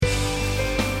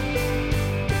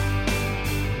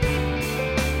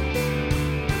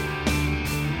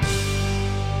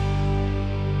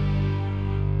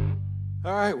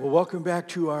right, well, welcome back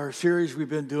to our series we've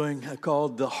been doing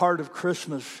called The Heart of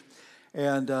Christmas.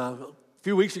 And a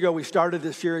few weeks ago, we started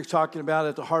this series talking about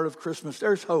at the heart of Christmas,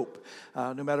 there's hope.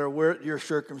 No matter where your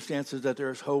circumstances, that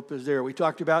there's hope is there. We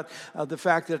talked about the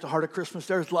fact that at the heart of Christmas,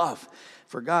 there's love.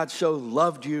 For God so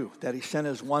loved you that he sent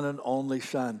his one and only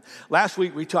son. Last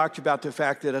week, we talked about the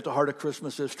fact that at the heart of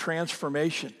Christmas is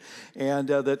transformation. And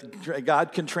that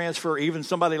God can transfer even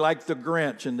somebody like the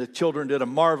Grinch. And the children did a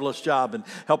marvelous job in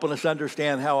helping us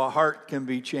understand how a heart can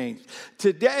be changed.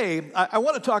 Today, I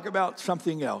want to talk about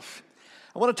something else.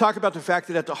 I want to talk about the fact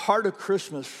that at the heart of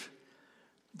Christmas,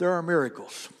 there are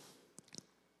miracles.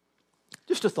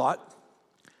 Just a thought.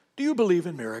 Do you believe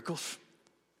in miracles?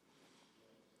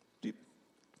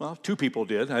 Well, two people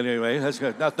did. Anyway, that's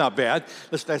not bad.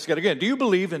 Let's ask it again. Do you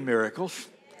believe in miracles?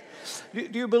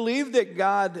 Do you believe that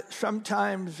God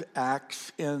sometimes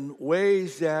acts in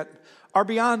ways that are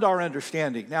beyond our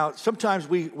understanding? Now, sometimes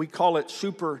we call it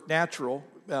supernatural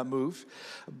moves.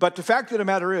 But the fact of the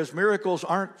matter is, miracles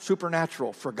aren't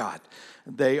supernatural for God.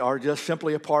 They are just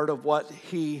simply a part of what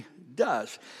he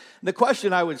does. And the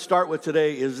question I would start with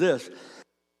today is this.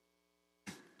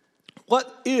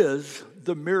 What is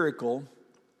the miracle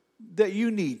that you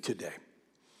need today?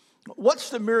 What's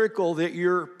the miracle that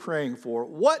you're praying for?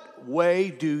 What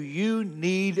way do you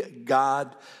need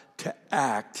God to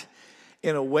act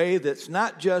in a way that's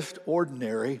not just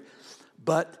ordinary,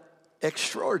 but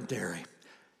extraordinary?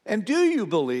 And do you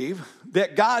believe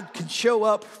that God can show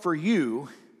up for you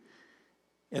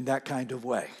in that kind of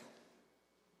way?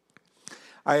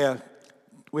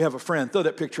 We have a friend. Throw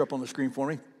that picture up on the screen for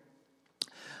me.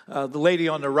 The lady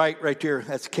on the right there,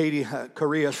 that's Katie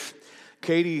Correas.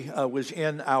 Katie was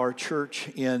in our church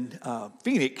in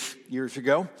Phoenix years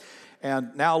ago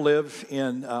and now lives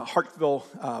in Hartville,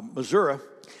 Missouri.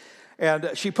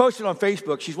 And she posted on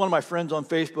Facebook. She's one of my friends on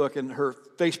Facebook, and her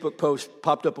Facebook post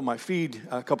popped up on my feed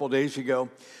a couple of days ago.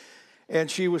 And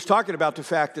she was talking about the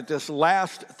fact that this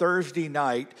last Thursday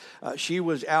night, she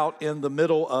was out in the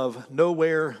middle of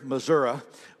nowhere, Missouri,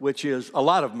 which is a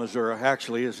lot of Missouri,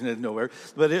 actually, isn't it? Nowhere,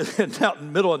 but it's out in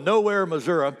the middle of nowhere,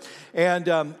 Missouri, and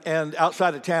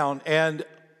outside of town. And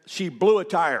she blew a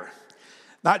tire,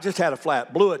 not just had a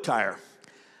flat, blew a tire.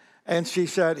 And she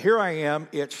said, "Here I am.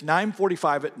 It's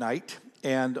 9:45 at night."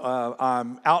 And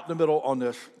I'm out in the middle on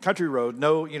this country road,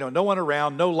 no one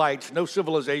around, no lights, no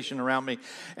civilization around me.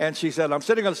 And she said, I'm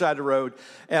sitting on the side of the road,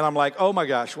 and I'm like, oh my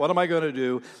gosh, what am I going to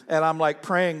do? And I'm like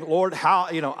praying, Lord, how,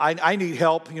 I need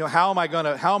help. How am I going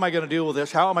to deal with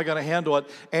this? How am I going to handle it?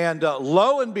 And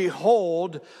lo and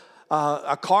behold,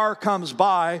 a car comes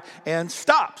by and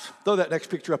stops. Throw that next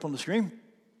picture up on the screen.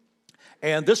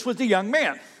 And this was the young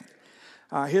man.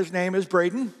 His name is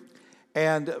Braden.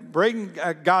 And Braden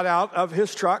got out of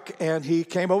his truck, and he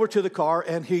came over to the car,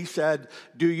 and he said,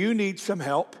 do you need some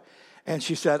help? And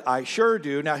she said, I sure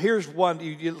do. Now, here's one.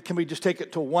 Can we just take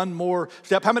it to one more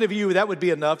step? How many of you, that would be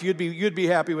enough? You'd be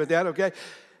happy with that, okay?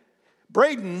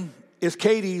 Braden is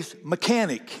Katie's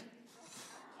mechanic.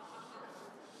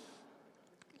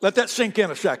 Let that sink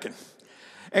in a second.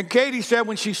 And Katie said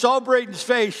when she saw Braden's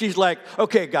face, she's like,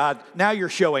 okay, God, now you're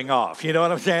showing off. You know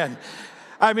what I'm saying?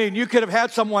 I mean, you could have had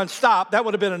someone stop. That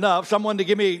would have been enough. Someone to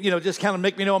give me, just kind of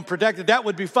make me know I'm protected. That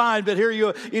would be fine. But here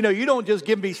you don't just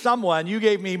give me someone. You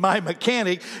gave me my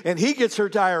mechanic, and he gets her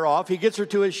tire off. He gets her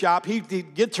to his shop. He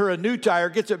gets her a new tire,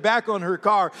 gets it back on her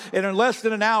car. And in less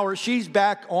than an hour, she's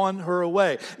back on her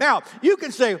way. Now, you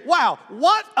can say, wow,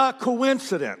 what a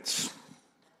coincidence.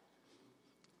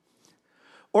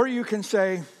 Or you can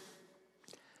say,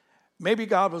 maybe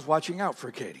God was watching out for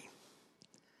Katie.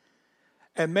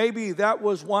 And maybe that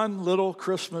was one little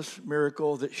Christmas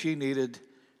miracle that she needed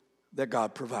that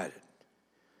God provided.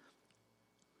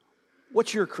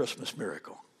 What's your Christmas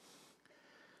miracle?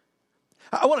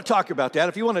 I want to talk about that.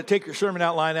 If you want to take your sermon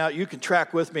outline out, you can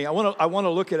track with me. I want to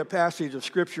look at a passage of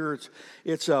Scripture.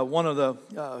 It's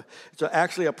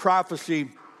actually a prophecy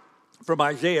from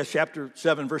Isaiah chapter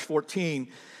 7, verse 14,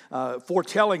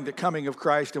 foretelling the coming of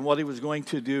Christ and what he was going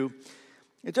to do.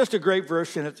 It's just a great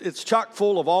verse, and it's chock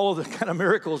full of all of the kind of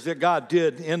miracles that God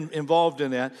did involved in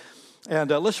that.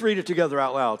 And let's read it together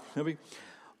out loud.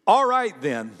 All right,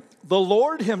 then. The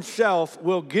Lord himself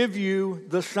will give you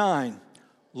the sign.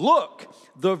 Look,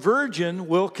 the virgin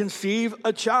will conceive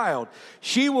a child.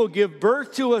 She will give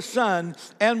birth to a son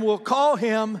and will call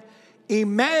him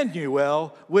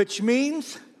Emmanuel, which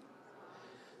means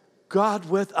God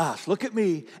with us. Look at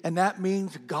me, and that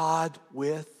means God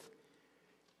with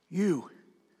you.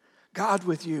 God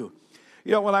with you.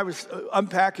 You know, when I was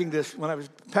unpacking this, when I was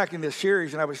packing this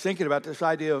series and I was thinking about this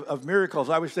idea of miracles,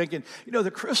 I was thinking, you know, the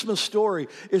Christmas story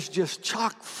is just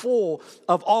chock full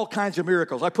of all kinds of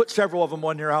miracles. I put several of them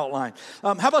on your outline.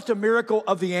 How about the miracle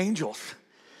of the angels?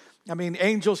 I mean,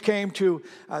 angels came to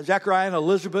Zechariah and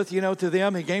Elizabeth, you know, to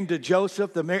them. He came to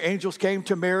Joseph. The angels came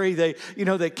to Mary. They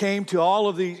came to all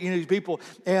of these, these people.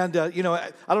 And, I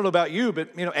don't know about you, but,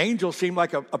 angels seem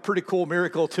like a pretty cool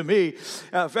miracle to me.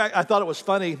 In fact, I thought it was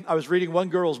funny. I was reading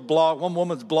one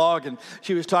woman's blog, and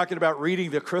she was talking about reading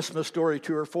the Christmas story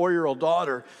to her 4-year-old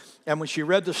daughter. And when she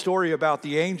read the story about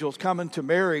the angels coming to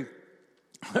Mary,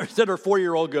 said her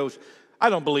 4-year-old goes, "I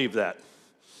don't believe that."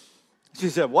 She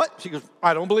said, "What?" She goes,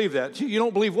 "I don't believe that." "You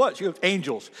don't believe what?" She goes,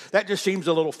 "Angels. That just seems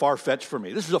a little far-fetched for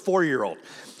me." This is a 4-year-old.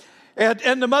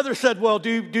 And the mother said, "Well, do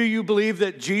you believe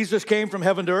that Jesus came from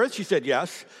heaven to earth?" She said,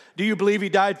 "Yes." "Do you believe he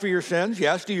died for your sins?"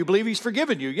 "Yes." "Do you believe he's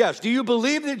forgiven you?" "Yes." "Do you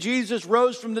believe that Jesus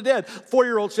rose from the dead?"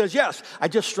 4-year-old says, "Yes." "I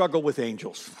just struggle with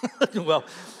angels." Well,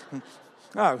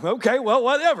 okay, well,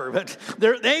 whatever. But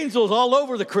there are angels all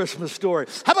over the Christmas story.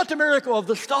 How about the miracle of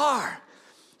the star?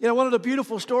 One of the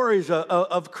beautiful stories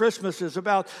of Christmas is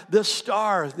about this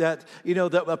star that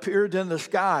appeared in the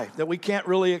sky that we can't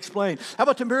really explain. How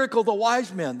about the miracle of the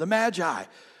wise men, the Magi,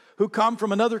 who come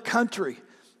from another country,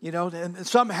 and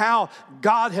somehow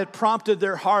God had prompted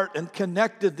their heart and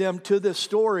connected them to this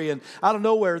story. And out of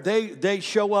nowhere, they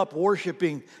show up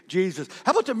worshiping Jesus.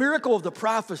 How about the miracle of the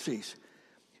prophecies?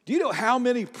 Do you know how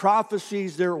many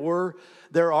prophecies there are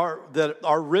that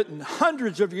are written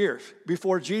hundreds of years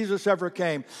before Jesus ever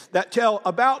came that tell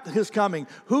about his coming,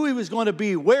 who he was going to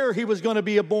be, where he was going to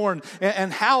be born,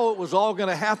 and how it was all going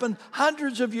to happen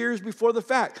hundreds of years before the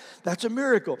fact? That's a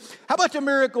miracle. How about the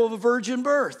miracle of a virgin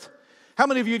birth? How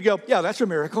many of you'd go, "Yeah, that's a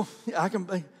miracle.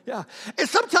 Yeah." And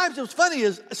sometimes what's funny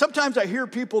is sometimes I hear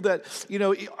people that,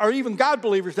 are even God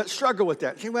believers that struggle with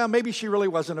that. Say, "Well, maybe she really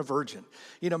wasn't a virgin.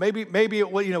 Maybe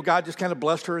God just kind of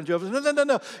blessed her and Joseph."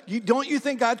 No. Don't you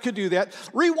think God could do that?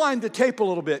 Rewind the tape a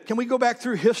little bit. Can we go back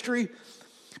through history?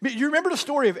 You remember the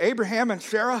story of Abraham and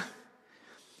Sarah?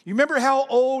 You remember how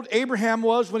old Abraham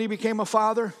was when he became a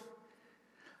father?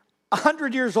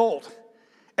 100 years old.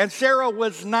 And Sarah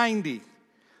was 90.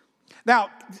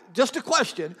 Now, just a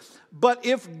question, but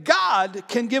if God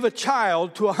can give a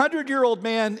child to a 100-year-old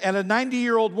man and a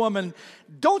 90-year-old woman,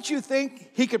 don't you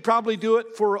think he could probably do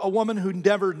it for a woman who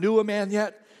never knew a man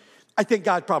yet? I think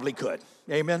God probably could.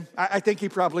 Amen? I think he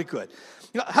probably could.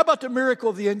 How about the miracle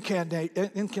of the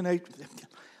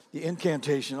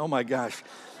incantation? Oh my gosh.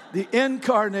 The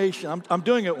incarnation. I'm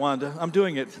doing it, Wanda. I'm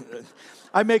doing it.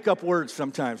 I make up words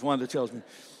sometimes, Wanda tells me.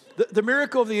 The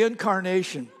miracle of the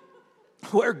incarnation,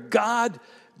 where God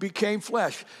became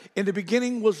flesh. In the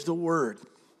beginning was the Word,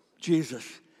 Jesus,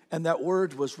 and that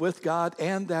Word was with God,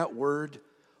 and that Word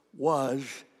was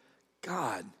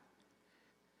God.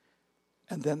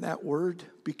 And then that Word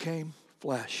became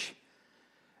flesh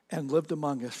and lived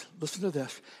among us. Listen to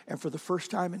this. And for the first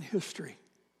time in history,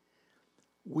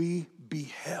 we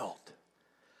beheld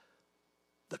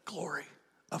the glory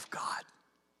of God.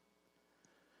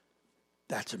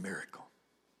 That's a miracle.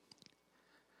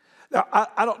 Now,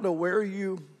 I don't know where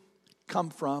you come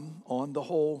from on the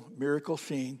whole miracle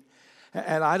scene,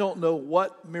 and I don't know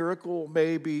what miracle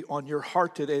may be on your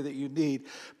heart today that you need,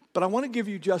 but I want to give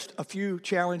you just a few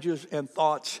challenges and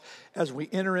thoughts as we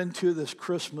enter into this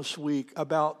Christmas week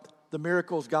about the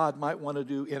miracles God might want to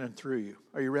do in and through you.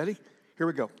 Are you ready? Here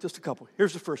we go. Just a couple.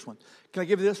 Here's the first one. Can I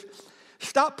give you this?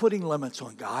 Stop putting limits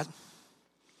on God.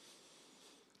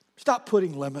 Stop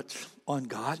putting limits on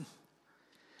God.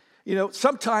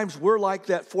 Sometimes we're like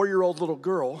that 4-year-old little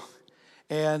girl,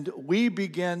 and we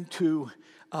begin to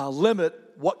limit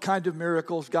what kind of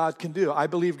miracles God can do. I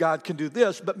believe God can do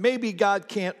this, but maybe God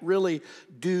can't really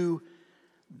do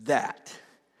that.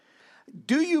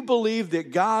 Do you believe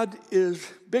that God is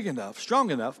big enough,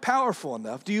 strong enough, powerful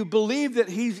enough? Do you believe that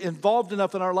he's involved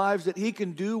enough in our lives that he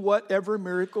can do whatever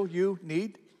miracle you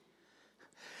need?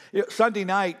 Friday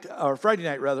night,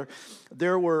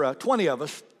 there were 20 of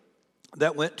us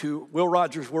that went to Will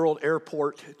Rogers World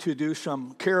Airport to do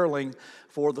some caroling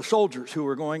for the soldiers who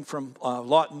were going from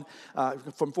Lawton,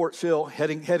 from Fort Sill,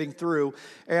 heading through.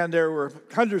 And there were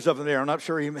hundreds of them there. I'm not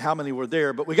sure even how many were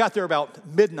there, but we got there about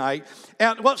midnight.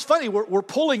 And what's funny, we're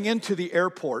pulling into the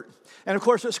airport. And of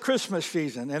course, it's Christmas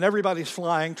season, and everybody's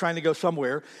flying, trying to go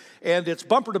somewhere. And it's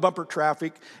bumper-to-bumper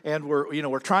traffic, and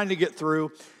we're trying to get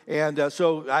through. And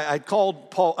so I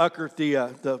called Paul Uckert,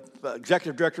 the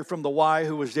executive director from the Y,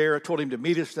 who was there. I told him to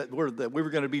meet us, that we were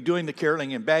going to be doing the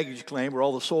caroling and baggage claim where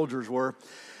all the soldiers were.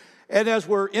 And as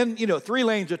we're in, 3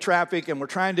 lanes of traffic and we're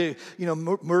trying to,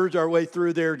 merge our way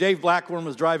through there, Dave Blackburn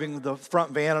was driving the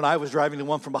front van and I was driving the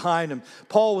one from behind. And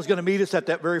Paul was going to meet us at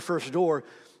that very first door.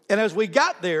 And as we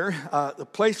got there, the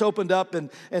place opened up and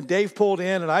Dave pulled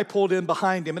in and I pulled in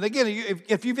behind him. And again,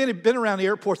 if you've been around the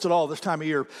airports at all this time of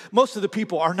year, most of the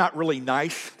people are not really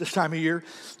nice this time of year,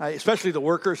 especially the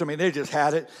workers. I mean, they just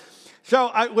had it.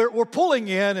 So we're pulling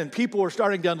in and people were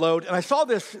starting to unload. And I saw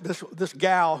this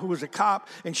gal who was a cop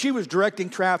and she was directing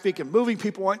traffic and moving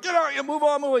people on. Get out, move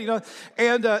on.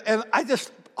 And I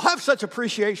just have such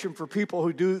appreciation for people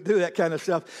who do that kind of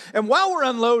stuff. And while we're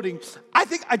unloading, I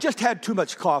think I just had too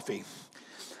much coffee.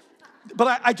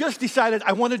 But I just decided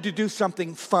I wanted to do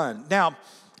something fun. Now,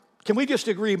 can we just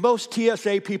agree, most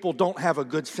TSA people don't have a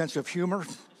good sense of humor?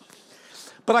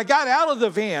 But I got out of the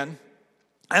van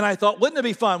and I thought, wouldn't it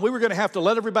be fun? We were going to have to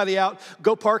let everybody out,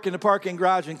 go park in the parking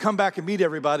garage, and come back and meet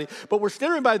everybody. But we're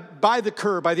standing by the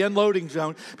curb, by the unloading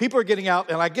zone. People are getting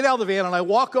out, and I get out of the van, and I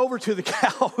walk over to the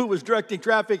gal who was directing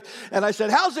traffic, and I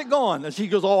said, how's it going? And she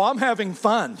goes, oh, I'm having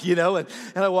fun, And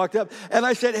I walked up, and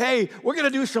I said, hey, we're going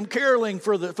to do some caroling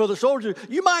for the soldiers.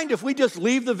 You mind if we just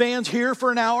leave the vans here for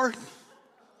an hour?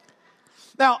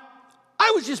 Now,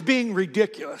 I was just being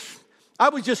ridiculous. I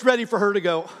was just ready for her to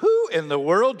go, who in the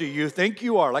world do you think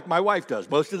you are? Like my wife does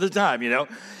most of the time,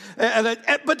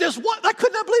 But this one, I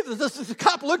could not believe this. The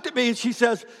cop looked at me and she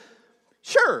says,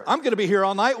 sure, I'm going to be here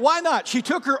all night. Why not? She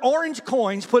took her orange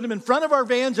coins, put them in front of our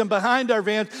vans and behind our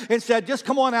vans and said, just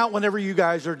come on out whenever you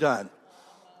guys are done.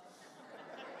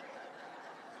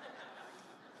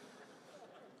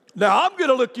 Now, I'm going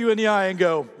to look you in the eye and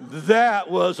go,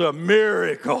 that was a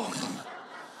miracle.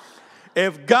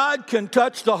 If God can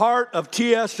touch the heart of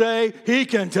TSA, he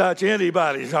can touch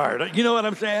anybody's heart. You know what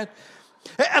I'm saying?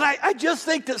 And I just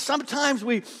think that sometimes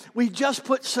we just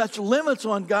put such limits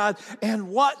on God and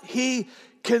what he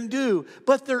can do.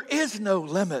 But there is no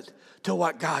limit to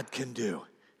what God can do.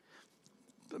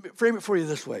 Let me frame it for you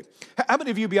this way. How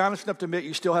many of you, be honest enough to admit,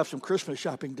 you still have some Christmas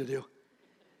shopping to do?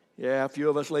 Yeah, a few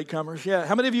of us latecomers. Yeah.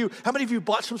 How many of you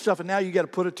bought some stuff and now you got to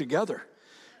put it together?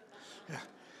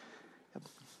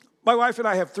 My wife and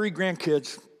I have 3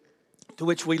 grandkids to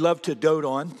which we love to dote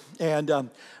on. And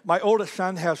my oldest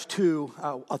son has 2,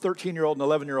 a 13-year-old and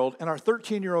an 11-year-old. And our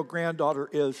 13-year-old granddaughter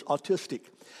is autistic.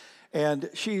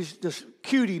 And she's this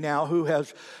cutie now who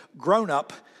has grown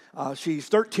up. She's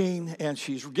 13 and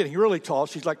she's getting really tall.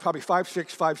 She's like probably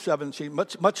 5'6", 5'7".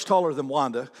 She's much taller than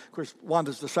Wanda. Of course,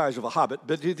 Wanda's the size of a hobbit,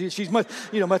 but she's much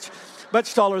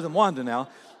taller than Wanda now.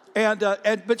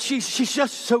 But she's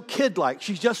just so kid-like.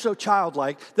 She's just so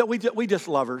childlike that we just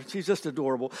love her. She's just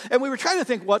adorable. And we were trying to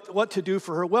think what to do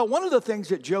for her. Well, one of the things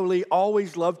that Jolie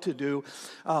always loved to do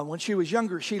when she was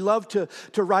younger, she loved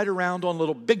to ride around on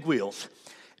little big wheels.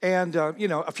 And,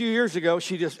 a few years ago, as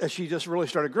she just really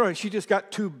started growing, she just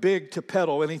got too big to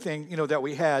pedal anything, that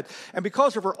we had. And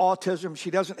because of her autism, she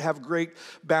doesn't have great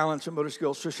balance and motor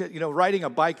skills. So, riding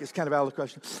a bike is kind of out of the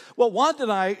question. Well, Wanda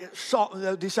and I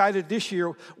decided this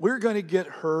year we're going to get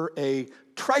her a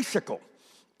tricycle,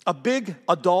 a big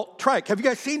adult trike. Have you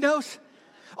guys seen those?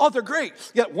 Oh, they're great.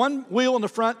 You got 1 wheel in the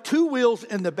front, 2 wheels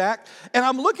in the back. And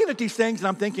I'm looking at these things and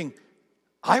I'm thinking,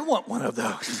 I want one of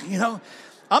those,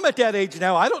 I'm at that age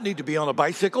now. I don't need to be on a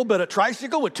bicycle, but a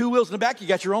tricycle with 2 wheels in the back. You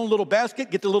got your own little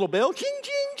basket, get the little bell, ching,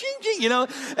 ching, ching, ching,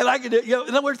 And I could,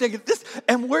 and then we're thinking this,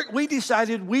 and we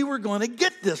decided we were going to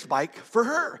get this bike for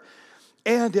her.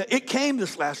 And it came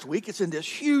this last week. It's in this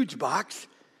huge box.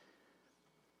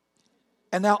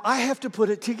 And now I have to put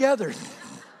it together.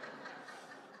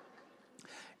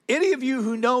 Any of you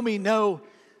who know me know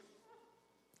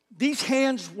these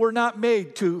hands were not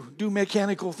made to do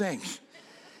mechanical things.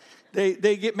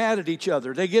 They get mad at each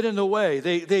other. They get in the way.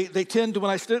 They tend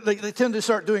to they tend to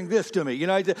start doing this to me.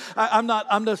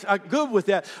 I'm good with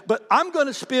that. But I'm going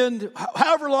to spend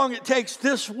however long it takes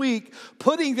this week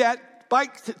putting that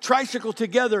tricycle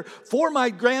together for my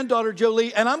granddaughter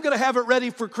Jolie, and I'm going to have it ready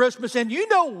for Christmas. And you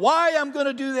know why I'm going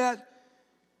to do that?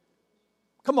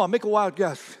 Come on, make a wild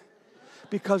guess.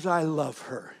 Because I love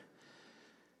her,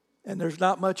 and there's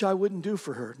not much I wouldn't do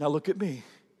for her. Now look at me.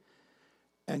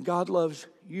 And God loves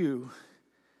you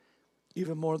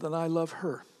even more than I love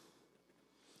her.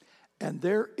 And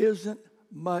there isn't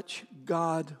much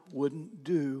God wouldn't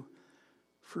do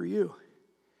for you.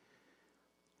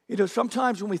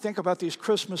 Sometimes when we think about these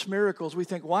Christmas miracles, we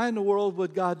think, why in the world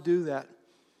would God do that?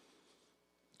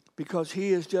 Because he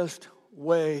is just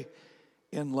way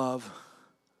in love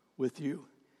with you.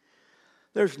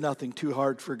 There's nothing too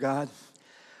hard for God.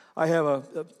 I have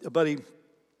a buddy,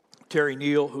 Terry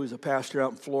Neal, who is a pastor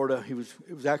out in Florida. He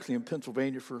was actually in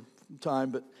Pennsylvania for some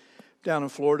time, but down in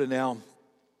Florida now.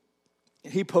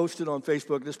 He posted on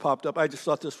Facebook, this popped up. I just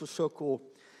thought this was so cool.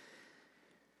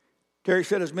 Terry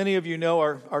said, as many of you know,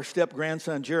 our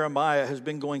step-grandson Jeremiah has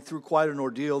been going through quite an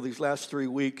ordeal these last 3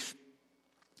 weeks.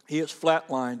 He has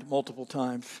flatlined multiple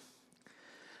times.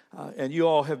 And you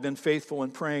all have been faithful in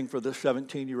praying for this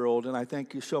 17-year-old, and I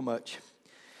thank you so much.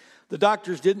 The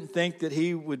doctors didn't think that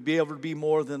he would be able to be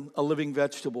more than a living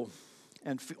vegetable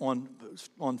and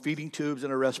on feeding tubes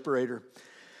and a respirator.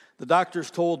 The doctors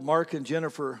told Mark and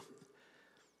Jennifer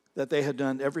that they had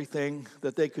done everything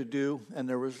that they could do, and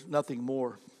there was nothing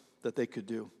more that they could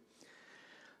do.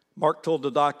 Mark told the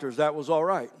doctors that was all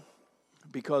right,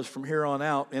 because from here on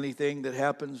out, anything that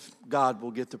happens, God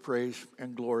will get the praise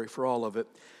and glory for all of it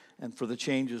and for the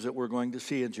changes that we're going to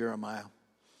see in Jeremiah.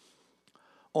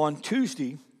 On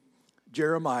Tuesday,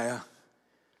 Jeremiah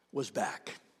was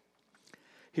back.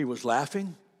 He was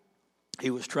laughing. He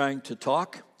was trying to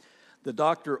talk. The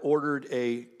doctor ordered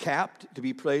a cap to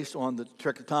be placed on the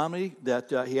tracheotomy that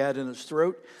he had in his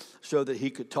throat so that he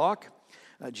could talk.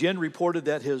 Jen reported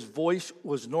that his voice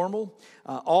was normal.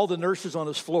 All the nurses on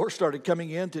his floor started coming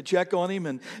in to check on him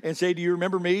and say, do you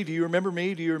remember me? Do you remember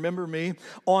me? Do you remember me?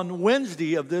 On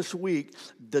Wednesday of this week,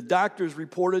 the doctors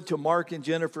reported to Mark and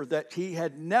Jennifer that he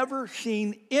had never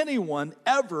seen anyone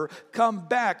ever come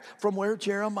back from where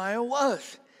Jeremiah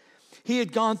was. He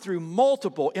had gone through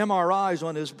multiple MRIs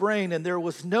on his brain, and there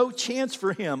was no chance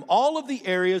for him. All of the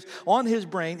areas on his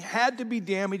brain had to be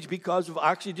damaged because of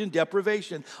oxygen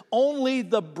deprivation. Only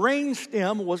the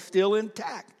brainstem was still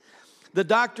intact. The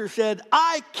doctor said,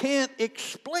 I can't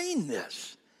explain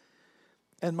this.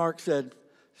 And Mark said,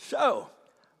 so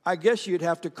I guess you'd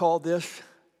have to call this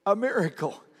a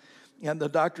miracle. And the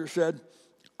doctor said,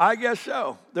 I guess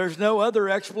so. There's no other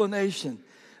explanation.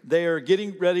 They are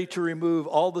getting ready to remove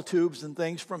all the tubes and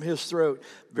things from his throat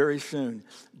very soon.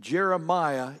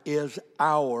 Jeremiah is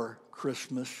our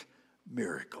Christmas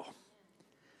miracle.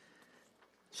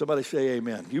 Somebody say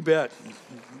amen. You bet.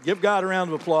 Give God a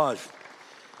round of applause.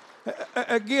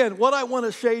 Again, what I want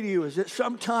to say to you is that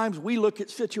sometimes we look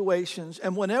at situations,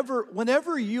 and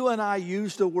whenever you and I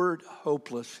use the word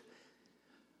hopeless,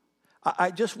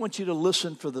 I just want you to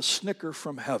listen for the snicker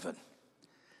from heaven.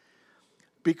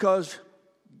 Because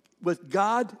with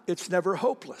God, it's never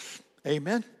hopeless.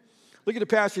 Amen? Look at the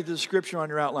passage of the scripture on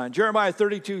your outline. Jeremiah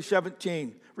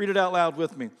 32:17. Read it out loud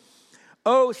with me.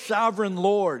 O sovereign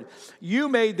Lord, you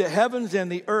made the heavens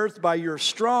and the earth by your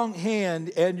strong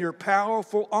hand and your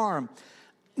powerful arm.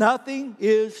 Nothing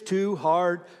is too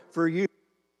hard for you.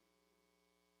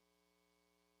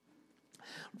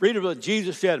 Read what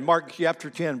Jesus said in Mark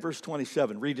chapter 10, verse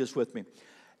 27. Read this with me.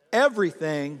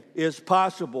 Everything is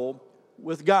possible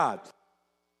with God.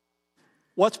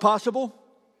 What's possible?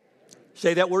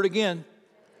 Say that word again.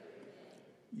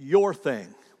 Your thing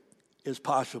is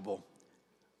possible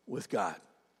with God.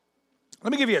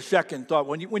 Let me give you a second thought.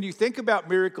 When you think about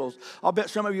miracles, I'll bet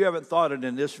some of you haven't thought it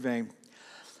in this vein.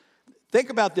 Think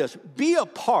about this. Be a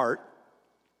part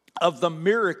of the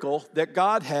miracle that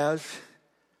God has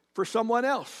for someone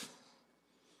else.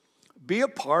 Be a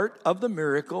part of the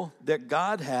miracle that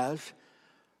God has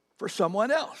for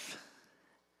someone else.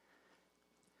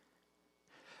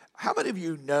 How many of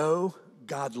you know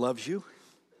God loves you?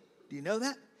 Do you know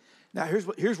that? Now,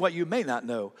 here's what you may not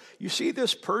know. You see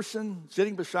this person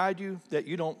sitting beside you that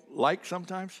you don't like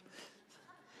sometimes?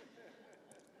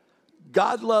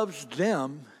 God loves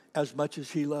them as much as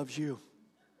he loves you.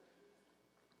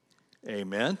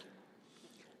 Amen.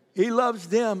 He loves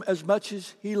them as much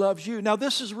as he loves you. Now,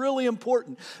 this is really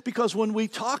important because when we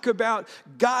talk about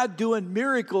God doing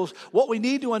miracles, what we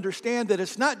need to understand that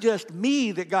it's not just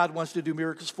me that God wants to do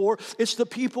miracles for, it's the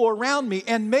people around me.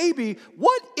 And maybe,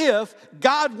 what if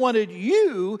God wanted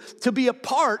you to be a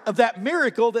part of that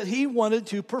miracle that he wanted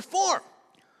to perform?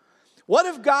 What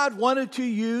if God wanted to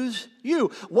use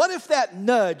you? What if that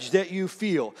nudge that you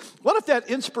feel? What if that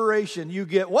inspiration you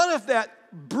get? What if that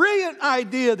brilliant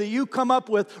idea that you come up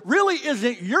with really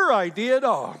isn't your idea at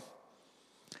all?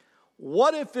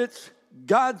 What if it's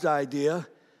God's idea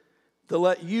to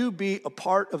let you be a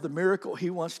part of the miracle he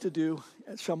wants to do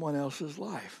in someone else's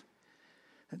life?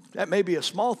 And that may be a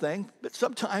small thing, but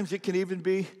sometimes it can even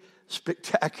be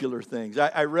spectacular things.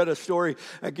 I read a story,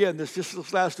 again,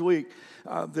 this last week.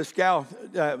 This gal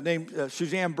named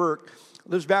Suzanne Burke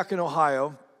lives back in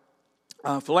Ohio.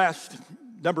 For the last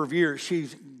number of years, she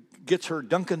gets her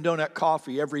Dunkin' Donut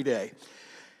coffee every day.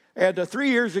 And 3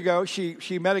 years ago,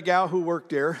 she met a gal who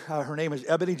worked there. Her name is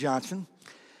Ebony Johnson.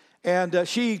 And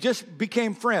she just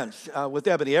became friends with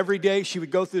Ebony. Every day she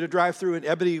would go through the drive-thru, and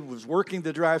Ebony was working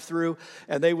the drive-thru,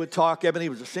 and they would talk. Ebony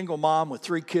was a single mom with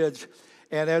 3 kids.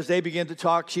 And as they began to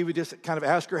talk, she would just kind of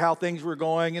ask her how things were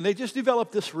going. And they just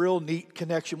developed this real neat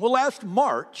connection. Well, last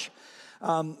March,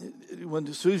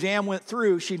 when Suzanne went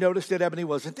through, she noticed that Ebony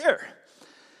wasn't there.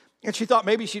 And she thought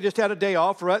maybe she just had a day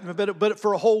off, right? But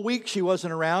for a whole week, she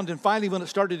wasn't around. And finally, when it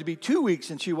started to be 2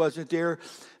 weeks and she wasn't there,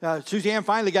 Suzanne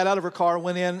finally got out of her car,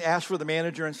 went in, asked for the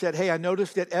manager, and said, hey, I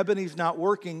noticed that Ebony's not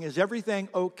working. Is everything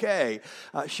okay?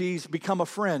 She's become a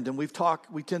friend, and we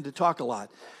tend to talk a lot.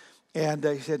 And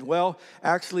they said, well,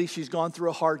 actually, she's gone through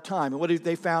a hard time. And what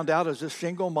they found out is this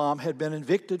single mom had been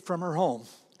evicted from her home.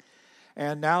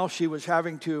 And now she was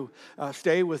having to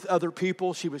stay with other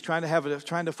people. She was trying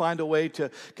to find a way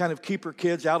to kind of keep her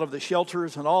kids out of the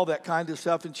shelters and all that kind of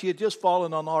stuff. And she had just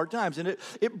fallen on hard times. And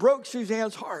it broke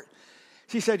Suzanne's heart.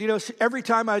 She said, every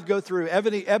time I'd go through,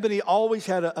 Ebony always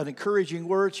had an encouraging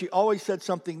word. She always said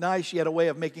something nice. She had a way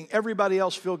of making everybody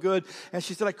else feel good. And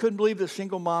she said, I couldn't believe this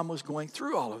single mom was going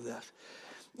through all of this.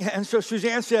 And so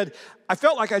Suzanne said, I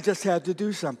felt like I just had to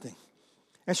do something.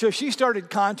 And so she started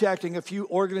contacting a few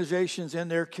organizations in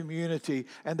their community,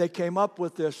 and they came up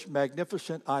with this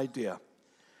magnificent idea.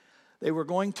 They were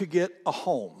going to get a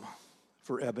home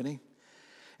for Ebony.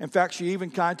 In fact, she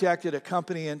even contacted a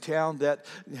company in town that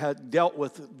had dealt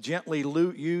with gently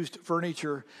used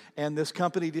furniture, and this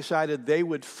company decided they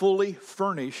would fully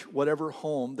furnish whatever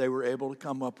home they were able to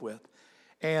come up with.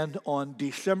 And on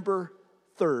December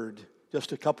 3rd,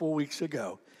 just a couple of weeks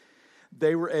ago,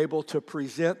 they were able to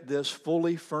present this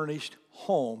fully furnished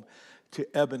home to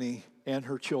Ebony and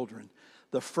her children.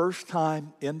 The first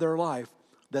time in their life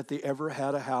that they ever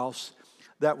had a house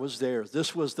that was theirs.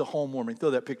 This was the home warming.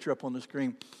 Throw that picture up on the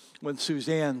screen. When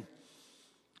Suzanne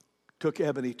took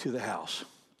Ebony to the house.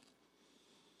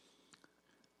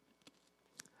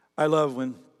 I love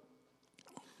when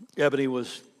Ebony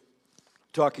was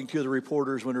talking to the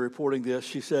reporters when reporting this.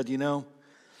 She said,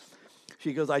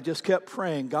 she goes, I just kept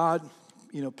praying, God,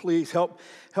 please help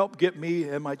get me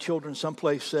and my children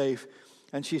someplace safe.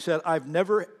 And she said, I've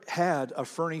never had a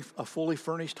fully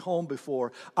furnished home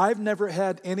before. I've never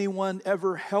had anyone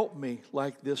ever help me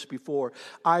like this before.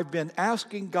 I've been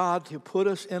asking God to put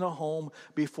us in a home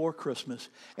before Christmas,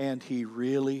 and He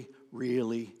really,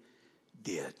 really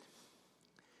did.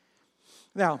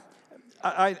 Now,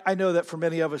 I know that for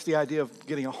many of us, the idea of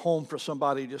getting a home for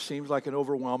somebody just seems like an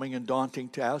overwhelming and daunting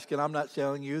task. And I'm not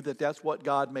telling you that that's what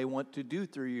God may want to do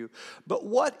through you. But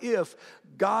what if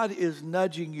God is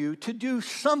nudging you to do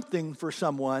something for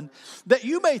someone that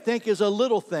you may think is a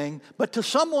little thing, but to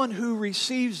someone who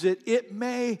receives it, it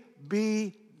may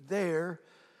be their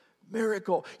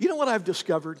miracle? You know what I've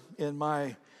discovered in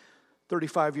my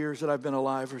 35 years that I've been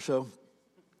alive or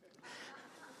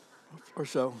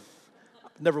so?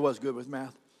 Never was good with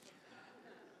math.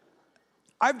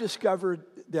 I've discovered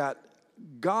that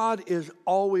God is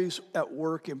always at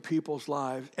work in people's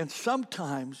lives. And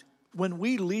sometimes when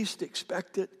we least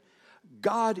expect it,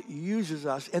 God uses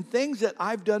us. And things that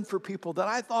I've done for people that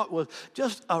I thought was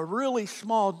just a really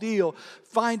small deal,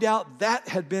 find out that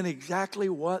had been exactly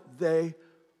what they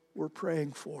were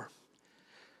praying for.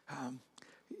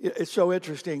 It's so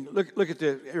interesting. Look at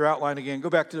your outline again.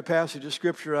 Go back to the passage of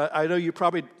Scripture. I know you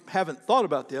probably haven't thought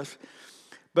about this,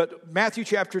 but Matthew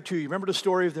chapter 2, you remember the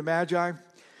story of the Magi?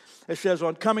 It says,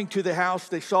 on coming to the house,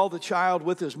 they saw the child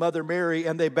with his mother Mary,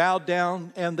 and they bowed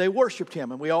down and they worshiped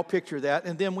him. And we all picture that.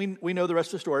 And then we know the rest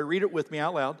of the story. Read it with me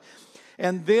out loud.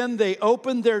 And then they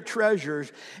opened their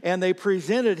treasures, and they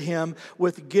presented him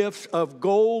with gifts of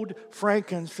gold,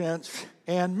 frankincense,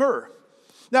 and myrrh.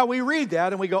 Now, we read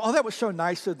that and we go, oh, that was so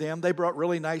nice of them. They brought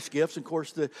really nice gifts. Of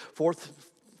course, the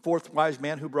fourth wise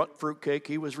man who brought fruitcake,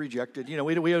 he was rejected.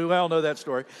 We all know that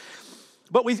story.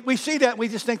 But we see that and we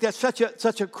just think that's such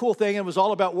a cool thing, and it was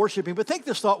all about worshiping. But think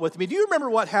this thought with me. Do you remember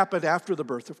what happened after the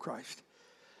birth of Christ?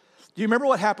 Do you remember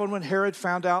what happened when Herod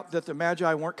found out that the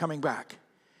Magi weren't coming back?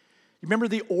 You remember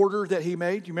the order that he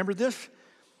made? Do you remember this?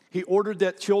 He ordered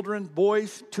that children,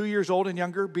 boys 2 years old and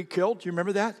younger, be killed. Do you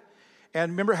remember that?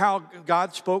 And remember how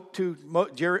God spoke to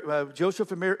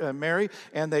Joseph and Mary,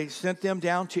 and they sent them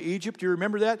down to Egypt? Do you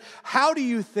remember that? How do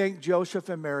you think Joseph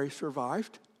and Mary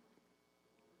survived?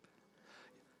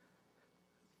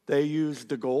 They used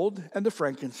the gold and the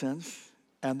frankincense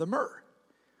and the myrrh.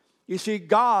 You see,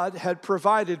 God had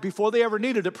provided, before they ever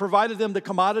needed it, provided them the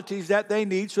commodities that they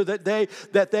need so that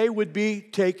they would be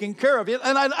taken care of.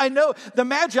 And I know the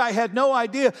Magi had no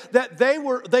idea that they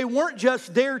weren't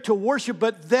just there to worship,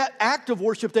 but that act of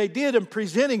worship they did in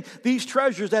presenting these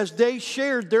treasures as they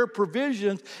shared their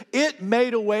provisions, it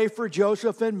made a way for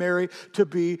Joseph and Mary to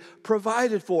be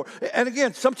provided for. And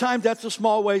again, sometimes that's the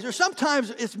small ways, or sometimes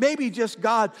it's maybe just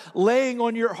God laying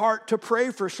on your heart to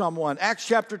pray for someone. Acts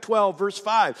chapter 12, verse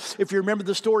 5. If you remember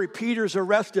the story, Peter's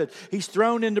arrested. He's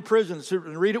thrown into prison. So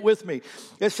read it with me.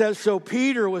 It says, so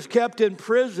Peter was kept in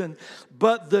prison,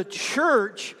 but the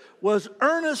church was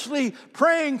earnestly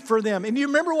praying for them. And you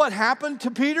remember what happened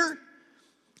to Peter?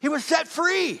 He was set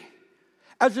free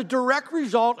as a direct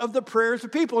result of the prayers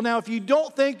of people. Now, if you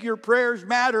don't think your prayers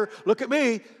matter, look at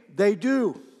me. They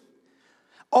do.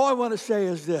 All I want to say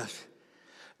is this.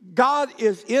 God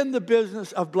is in the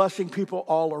business of blessing people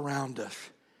all around us.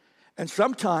 And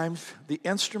sometimes the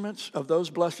instruments of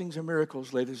those blessings and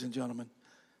miracles, ladies and gentlemen,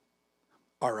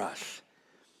 are us.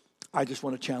 I just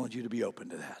want to challenge you to be open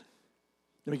to that.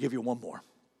 Let me give you one more.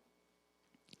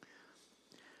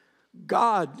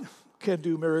 God can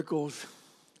do miracles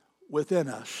within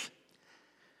us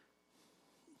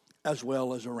as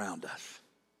well as around us.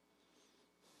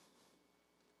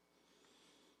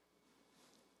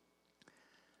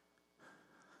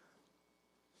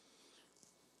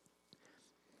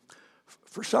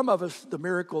 For some of us, the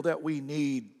miracle that we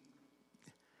need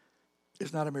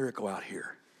is not a miracle out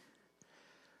here.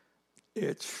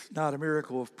 It's not a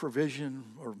miracle of provision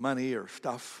or money or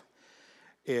stuff.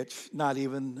 It's not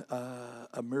even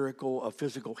a miracle of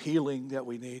physical healing that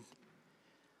we need.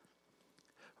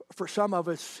 For some of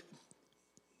us,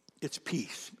 it's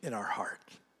peace in our heart.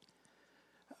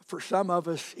 For some of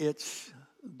us, it's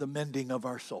the mending of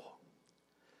our soul.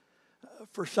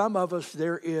 For some of us,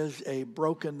 there is a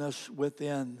brokenness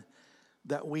within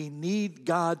that we need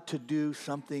God to do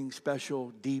something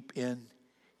special deep in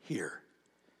here.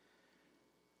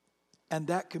 And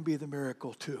that can be the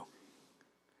miracle too.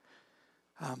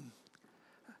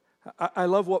 I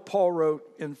love what Paul wrote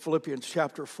in Philippians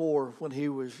chapter 4 when he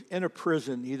was in a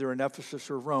prison, either in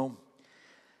Ephesus or Rome.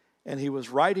 And he was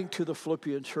writing to the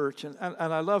Philippian church. And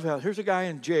I love how, here's a guy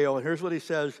in jail, and here's what he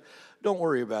says, don't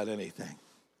worry about anything.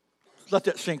 Let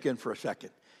that sink in for a second.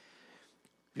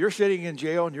 If you're sitting in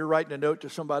jail and you're writing a note to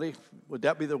somebody, would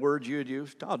that be the words you would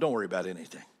use? Oh, don't worry about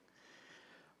anything.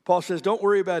 Paul says, don't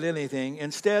worry about anything.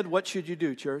 Instead, what should you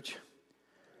do, church?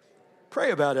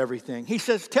 Pray about everything. He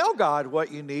says, tell God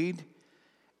what you need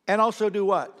and also do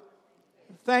what?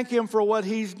 Thank Him for what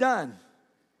He's done.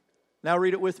 Now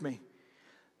read it with me.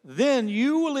 Then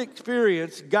you will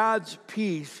experience God's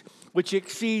peace, which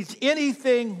exceeds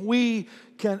anything we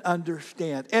can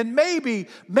understand. And maybe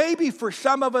for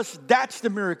some of us, that's the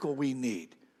miracle we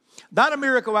need. Not a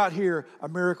miracle out here, a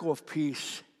miracle of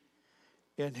peace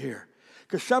in here.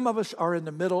 Because some of us are in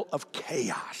the middle of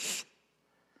chaos.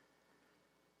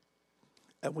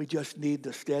 And we just need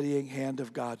the steadying hand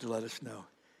of God to let us know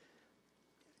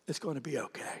it's going to be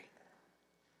okay.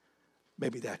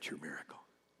 Maybe that's your miracle.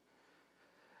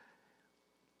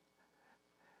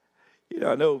 You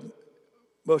know, I know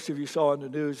most of you saw in the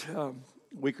news a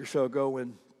week or so ago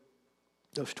when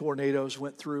those tornadoes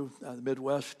went through the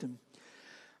Midwest. And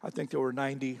I think there were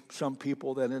 90-some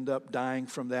people that ended up dying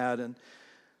from that. And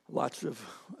lots of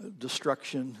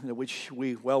destruction, which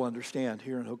we well understand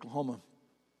here in Oklahoma.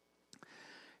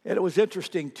 And it was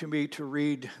interesting to me to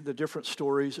read the different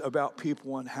stories about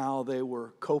people and how they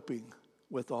were coping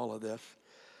with all of this.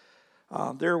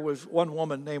 There was one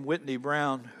woman named Whitney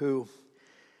Brown who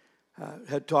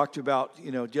had talked about,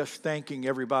 just thanking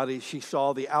everybody. She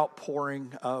saw the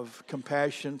outpouring of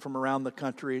compassion from around the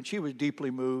country, and she was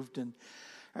deeply moved. And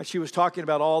she was talking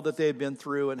about all that they had been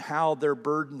through and how their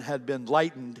burden had been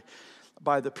lightened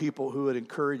by the people who had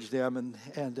encouraged them.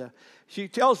 And she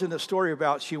tells in the story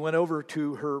about she went over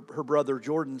to her brother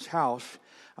Jordan's house.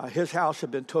 His house had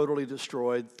been totally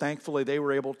destroyed. Thankfully, they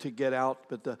were able to get out,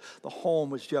 but the home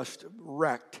was just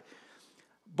wrecked.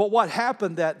 But what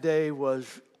happened that day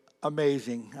was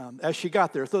amazing. As she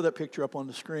got there, throw that picture up on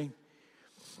the screen.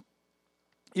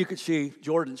 You could see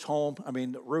Jordan's home. I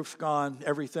mean, the roof's gone.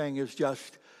 Everything is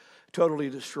just totally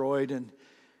destroyed. And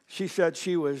she said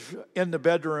she was in the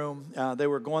bedroom. They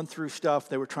were going through stuff.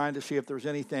 They were trying to see if there was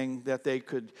anything that they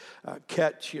could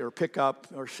catch or pick up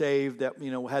or save that,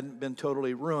 hadn't been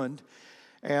totally ruined.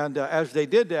 And as they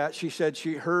did that, she said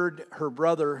she heard her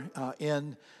brother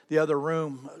in the other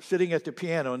room sitting at the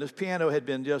piano. And this piano had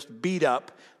been just beat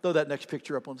up. Throw that next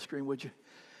picture up on the screen, would you?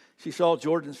 She saw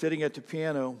Jordan sitting at the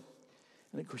piano.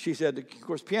 And she said, of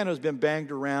course, piano's been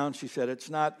banged around. She said, it's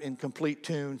not in complete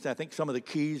tunes. I think some of the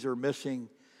keys are missing.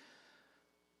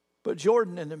 But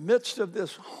Jordan, in the midst of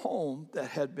this home that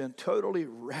had been totally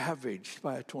ravaged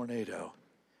by a tornado,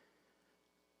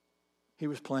 he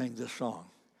was playing this song.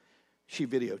 She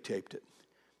videotaped it.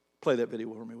 Play that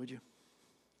video for me, would you?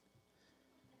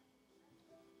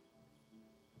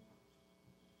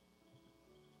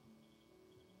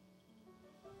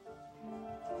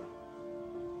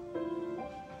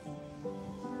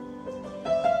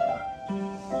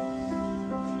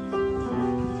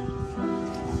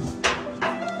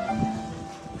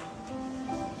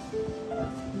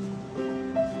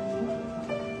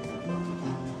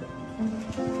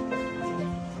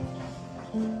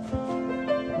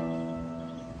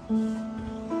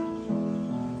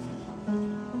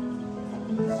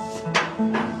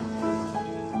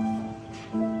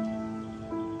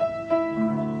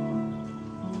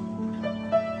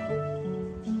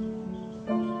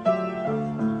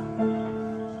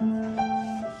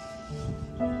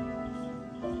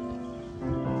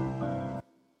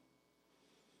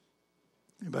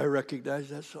 recognize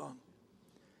that song.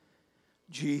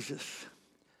 Jesus,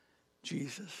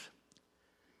 Jesus.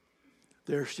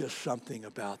 There's just something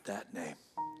about that name.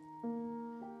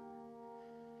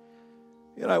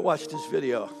 You know, I watched this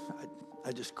video.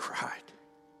 I just cried.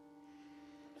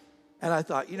 And I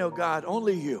thought, you know, God,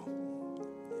 only you,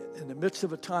 in the midst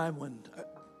of a time when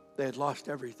they had lost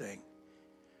everything,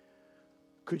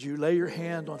 could you lay your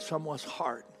hand on someone's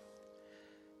heart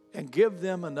and give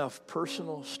them enough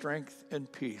personal strength and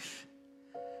peace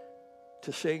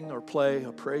to sing or play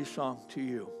a praise song to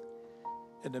you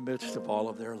in the midst of all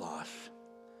of their loss?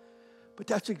 But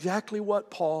that's exactly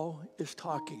what Paul is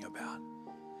talking about.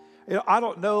 You know, I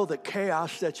don't know the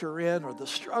chaos that you're in or the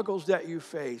struggles that you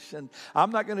face. And I'm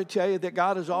not going to tell you that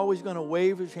God is always going to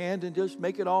wave his hand and just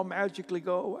make it all magically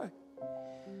go away.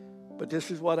 But this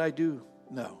is what I do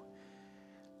know.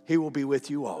 He will be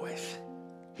with you always.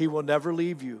 He will never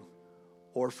leave you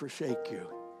or forsake you.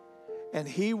 And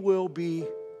he will be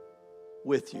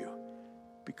with you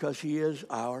because he is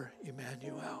our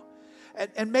Emmanuel.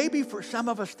 And maybe for some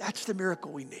of us, that's the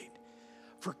miracle we need.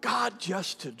 For God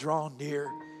just to draw near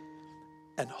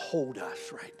and hold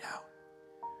us right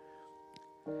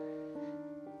now.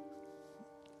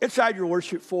 Inside your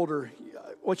worship folder,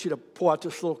 I want you to pull out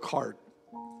this little card.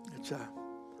 It's a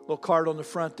little card on the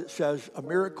front that says, "A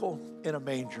miracle in a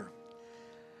manger."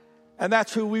 And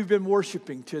that's who we've been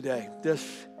worshiping today. This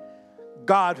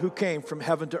God who came from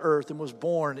heaven to earth and was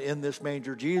born in this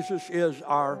manger. Jesus is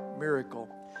our miracle.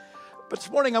 But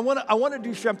this morning, I want to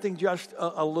do something just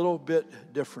a little bit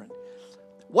different.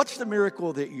 What's the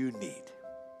miracle that you need?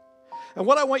 And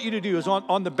what I want you to do is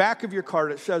on the back of your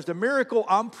card, it says, the miracle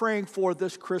I'm praying for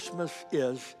this Christmas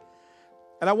is,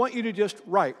 and I want you to just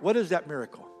write, what is that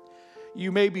miracle?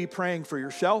 You may be praying for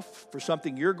yourself, for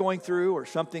something you're going through or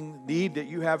something need that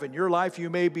you have in your life. You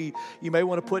may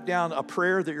want to put down a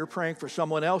prayer that you're praying for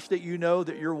someone else that you know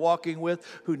that you're walking with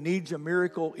who needs a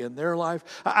miracle in their life.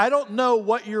 I don't know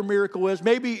what your miracle is.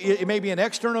 Maybe it may be an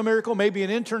external miracle, maybe an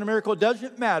internal miracle. It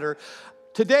doesn't matter.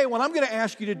 Today, what I'm going to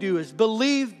ask you to do is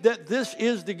believe that this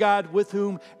is the God with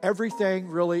whom everything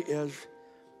really is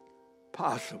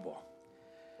possible.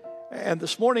 And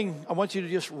this morning, I want you to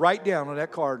just write down on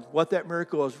that card what that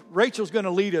miracle is. Rachel's going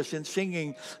to lead us in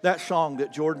singing that song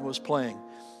that Jordan was playing.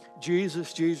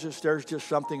 Jesus, Jesus, there's just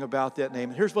something about that name.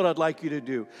 And here's what I'd like you to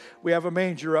do. We have a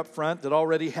manger up front that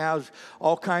already has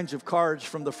all kinds of cards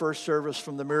from the first service,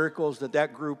 from the miracles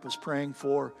that group was praying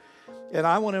for. And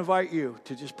I want to invite you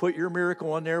to just put your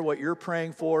miracle on there, what you're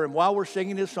praying for. And while we're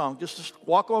singing this song, just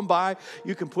walk on by.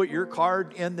 You can put your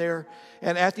card in there.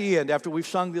 And at the end, after we've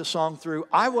sung this song through,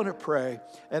 I want to pray.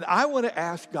 And I want to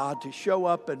ask God to show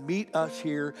up and meet us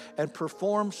here and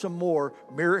perform some more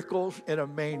miracles in a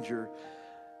manger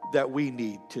that we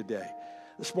need today.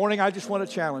 This morning, I just want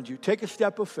to challenge you. Take a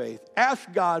step of faith.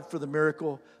 Ask God for the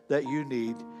miracle that you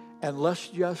need. And let's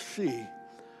just see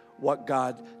what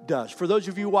God does. For those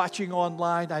of you watching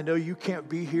online, I know you can't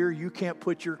be here, you can't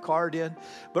put your card in,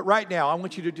 but right now I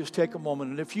want you to just take a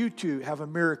moment, and if you too have a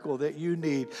miracle that you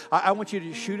need, I want you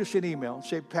to shoot us an email and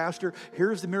say, Pastor,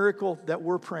 here's the miracle that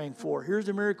we're praying for. Here's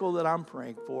the miracle that I'm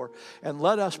praying for, and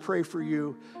let us pray for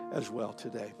you as well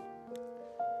today.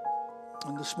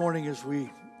 And this morning as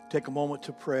we take a moment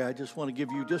to pray, I just want to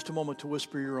give you just a moment to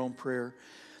whisper your own prayer.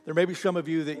 There may be some of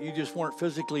you that you just weren't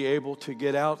physically able to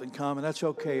get out and come, and that's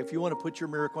okay. If you want to put your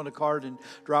miracle on a card and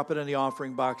drop it in the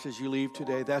offering box as you leave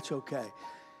today, that's okay.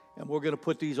 And we're going to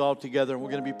put these all together, and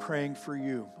we're going to be praying for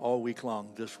you all week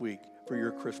long this week for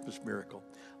your Christmas miracle.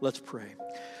 Let's pray.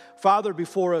 Father,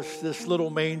 before us, this little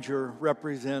manger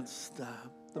represents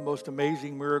the most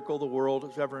amazing miracle the world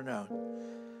has ever known.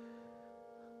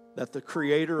 That the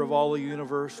creator of all the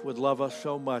universe would love us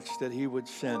so much that he would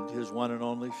send his one and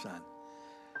only Son.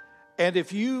 And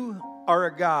if you are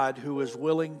a God who is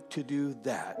willing to do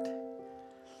that,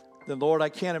 then Lord, I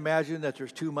can't imagine that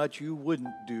there's too much you wouldn't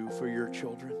do for your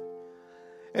children.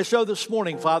 And so this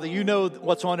morning, Father, you know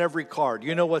what's on every card.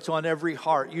 You know what's on every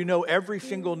heart. You know every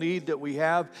single need that we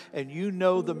have, and you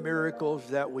know the miracles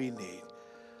that we need.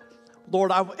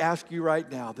 Lord, I ask you right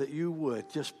now that you would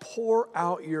just pour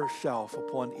out yourself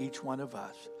upon each one of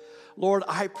us. Lord,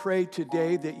 I pray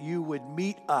today that you would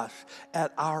meet us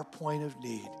at our point of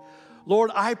need.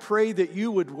 Lord, I pray that you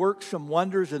would work some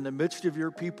wonders in the midst of your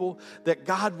people, that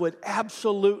God would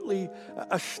absolutely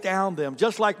astound them.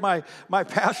 Just like my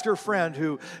pastor friend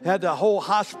who had the whole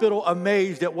hospital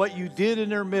amazed at what you did in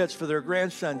their midst for their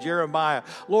grandson, Jeremiah.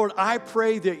 Lord, I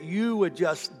pray that you would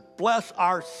just bless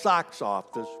our socks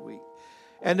off this week.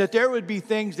 And that there would be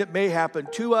things that may happen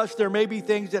to us. There may be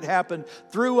things that happen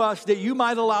through us that you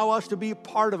might allow us to be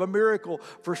part of a miracle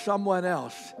for someone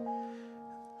else.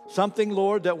 Something,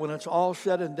 Lord, that when it's all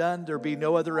said and done, there be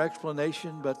no other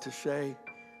explanation but to say,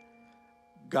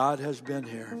 God has been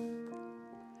here.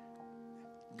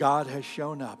 God has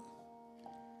shown up.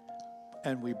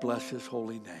 And we bless his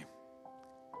holy name.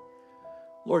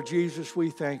 Lord Jesus, we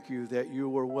thank you that you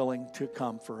were willing to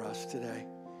come for us today.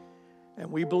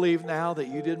 And we believe now that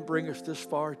you didn't bring us this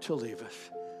far to leave us,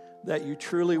 that you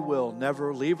truly will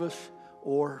never leave us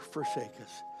or forsake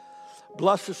us.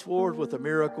 Bless us, Lord, with a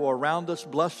miracle around us.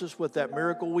 Bless us with that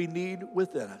miracle we need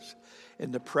within us.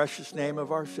 In the precious name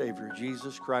of our Savior,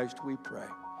 Jesus Christ, we pray.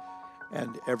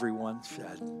 And everyone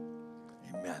said,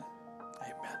 amen.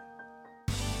 Amen.